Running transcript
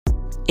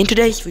In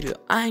today's video,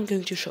 I'm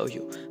going to show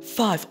you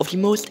 5 of the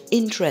most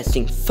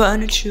interesting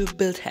furniture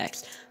build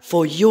hacks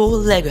for your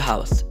Lego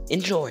house.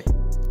 Enjoy!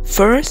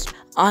 First,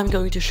 I'm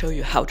going to show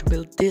you how to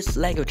build this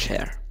Lego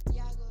chair.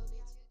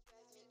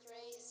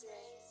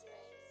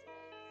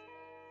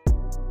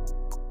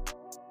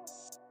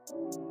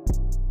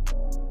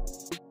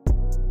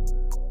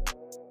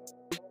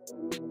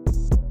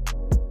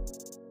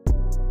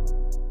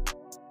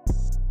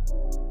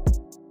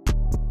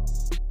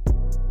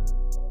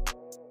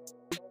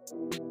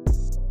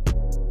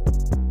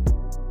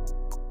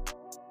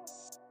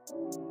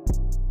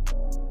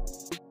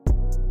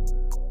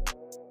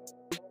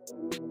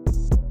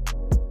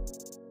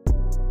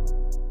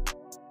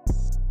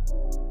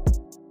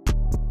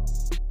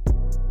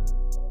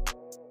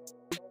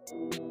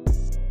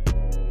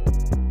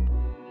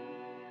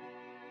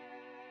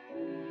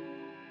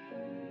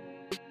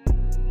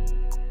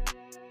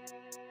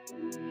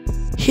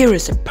 Here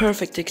is a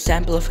perfect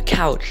example of a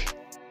couch.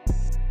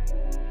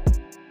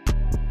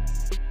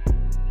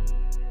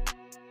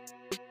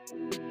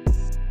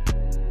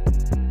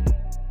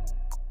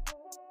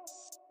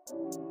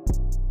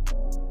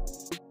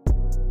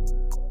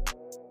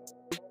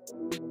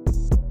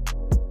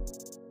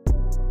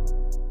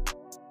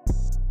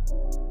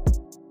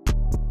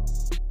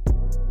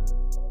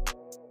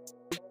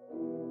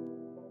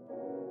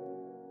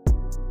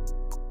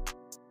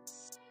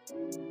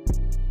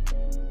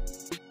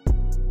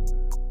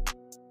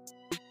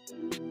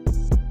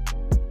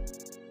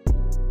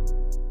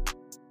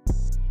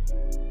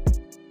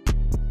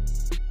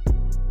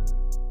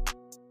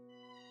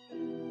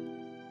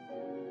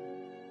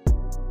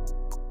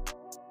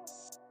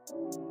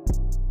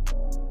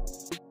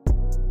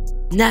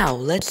 Now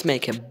let's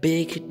make a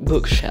big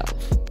bookshelf.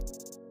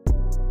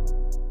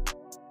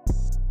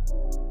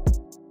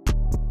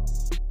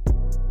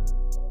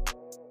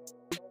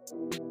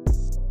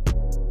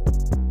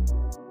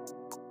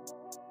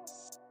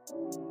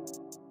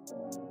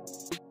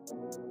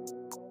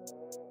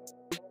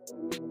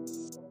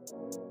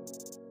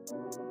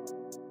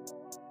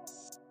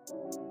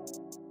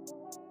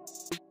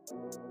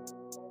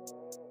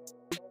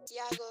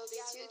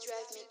 You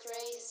drive me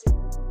crazy.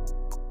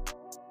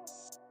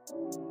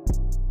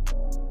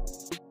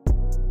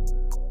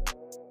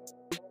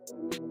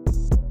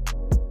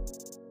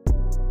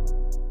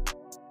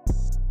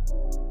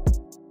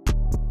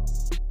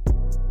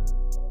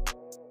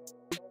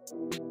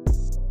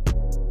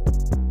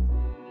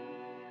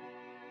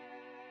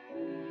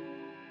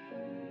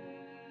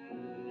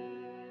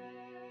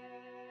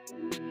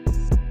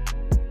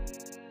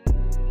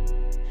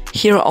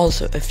 Here are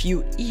also a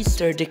few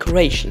Easter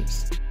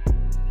decorations,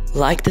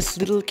 like this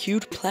little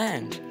cute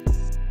plant.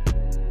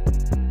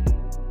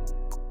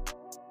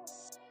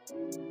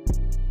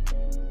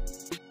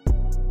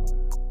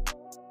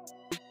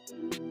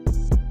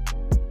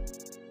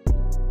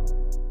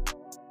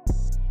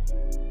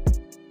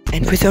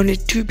 And with only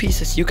 2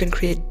 pieces you can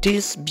create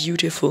this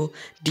beautiful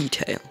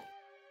detail.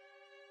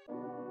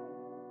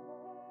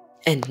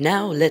 And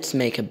now let's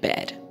make a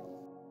bed.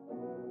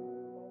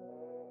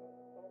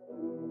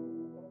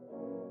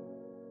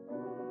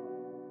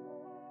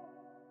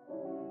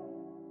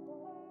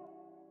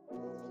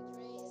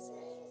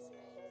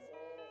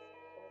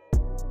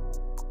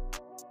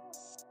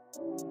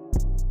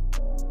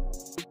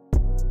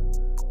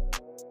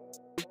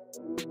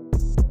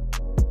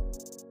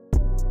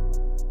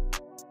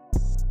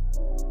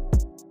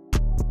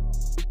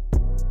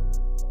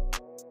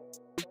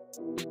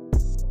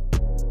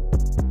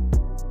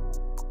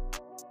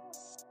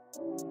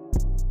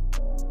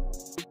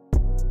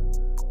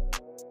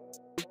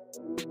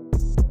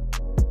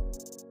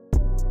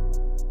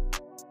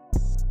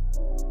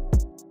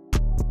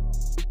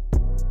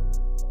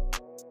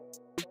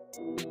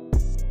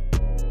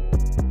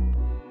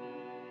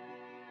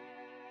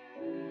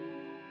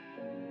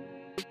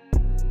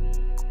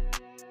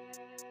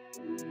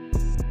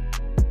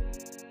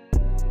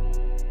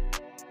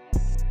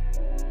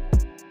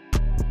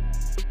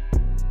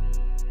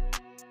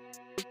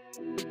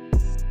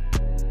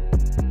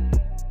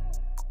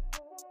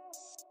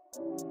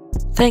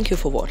 Thank you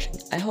for watching.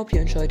 I hope you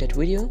enjoyed that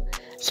video.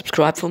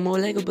 Subscribe for more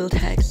Lego build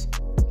hacks.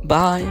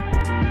 Bye!